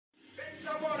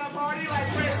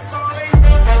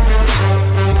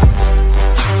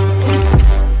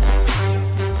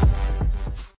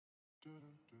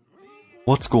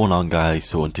What's going on, guys?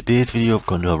 So in today's video I've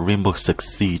got a Rainbow Six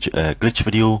Siege glitch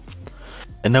video,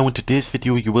 and now in today's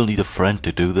video you will need a friend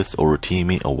to do this, or a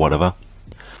teammate or whatever.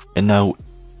 And now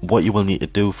what you will need to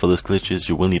do for this glitch is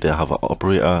you will need to have an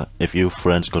operator. If your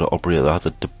friend's got an operator that has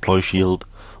a deploy shield,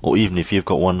 or even if you've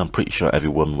got one, I'm pretty sure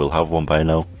everyone will have one by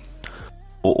now.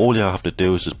 But all you have to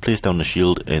do is just place down the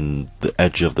shield in the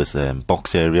edge of this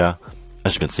box area.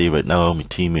 As you can see right now, my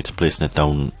teammate's placing it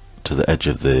down to the edge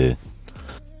of the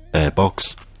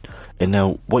box. And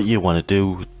now what you want to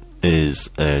do is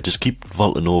just keep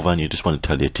vaulting over, and you just want to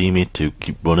tell your teammate to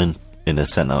keep running in the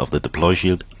center of the deploy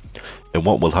shield. And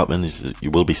what will happen is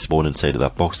you will be spawned inside of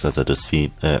that box, as I just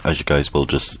seen, as you guys will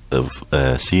just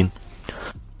have seen.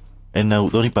 And now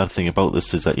the only bad thing about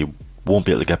this is that you won't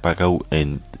be able to get back out,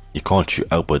 and you can't shoot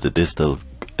out, but it is still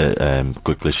a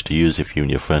good glitch to use if you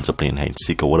and your friends are playing hide and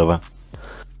seek or whatever.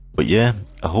 But yeah,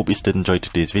 I hope you did enjoy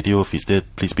today's video. If you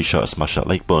did, please be sure to smash that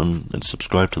like button and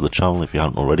subscribe to the channel if you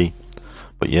haven't already.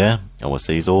 But yeah, I will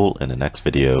see you all in the next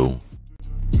video.